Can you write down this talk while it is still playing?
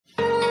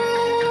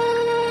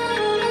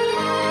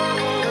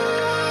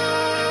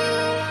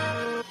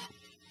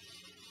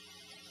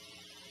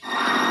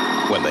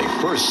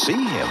never see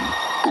him.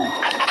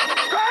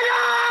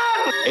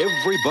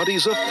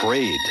 Everybody's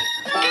afraid.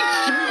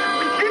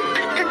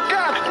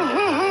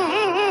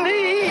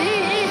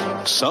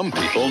 Some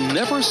people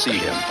never see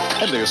him,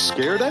 and they're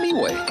scared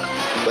anyway.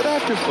 But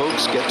after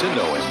folks get to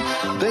know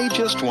him, they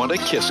just want to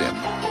kiss him.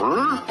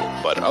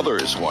 But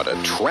others want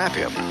to trap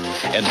him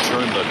and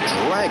turn the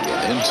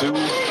dragon into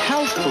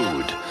health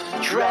food.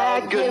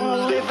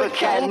 Dragon liver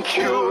can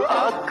cure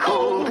a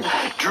cold.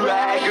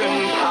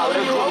 Dragon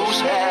powder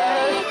grows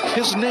hair.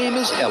 His name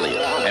is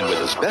Elliot, and with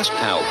his best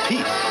pal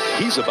Pete,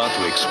 he's about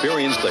to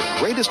experience the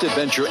greatest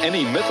adventure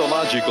any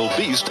mythological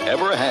beast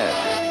ever had.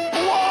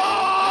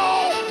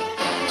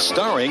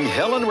 Starring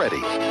Helen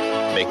Reddy,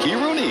 Mickey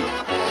Rooney,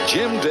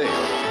 Jim Dale,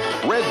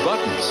 Red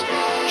Buttons,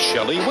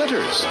 Shelley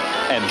Winters,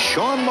 and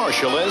Sean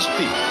Marshall as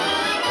Pete.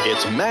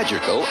 It's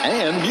magical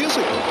and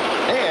musical,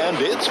 and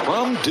it's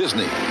from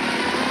Disney.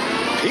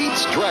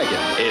 Pete's Dragon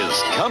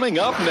is coming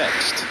up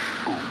next.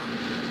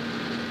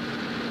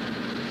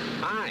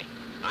 Hi,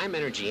 I'm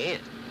Energy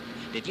Ant.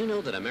 Did you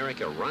know that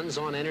America runs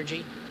on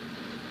energy?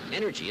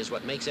 Energy is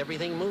what makes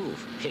everything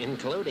move,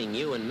 including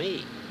you and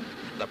me.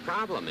 The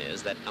problem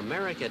is that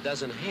America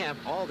doesn't have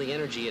all the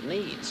energy it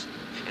needs,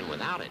 and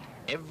without it,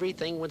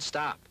 everything would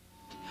stop.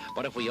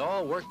 But if we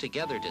all work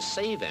together to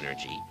save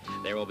energy,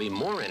 there will be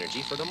more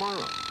energy for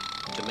tomorrow,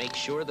 to make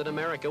sure that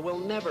America will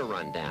never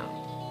run down.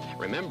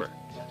 Remember,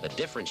 the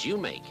difference you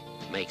make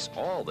makes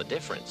all the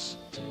difference.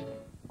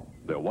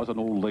 There was an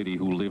old lady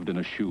who lived in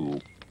a shoe.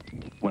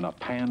 When a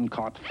pan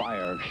caught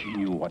fire, she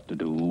knew what to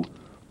do.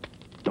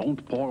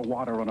 Don't pour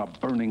water on a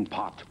burning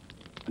pot.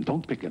 And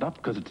don't pick it up,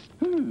 because it's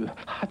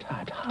hot,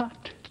 hot,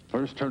 hot.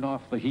 First turn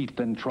off the heat,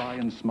 then try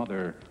and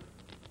smother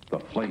the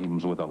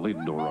flames with a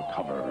lid or a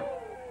cover.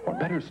 Or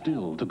better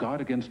still, to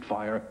guard against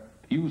fire,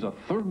 use a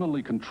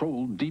thermally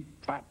controlled deep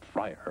fat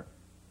fryer.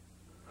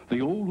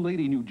 The old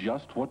lady knew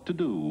just what to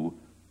do.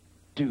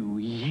 Do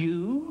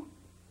you?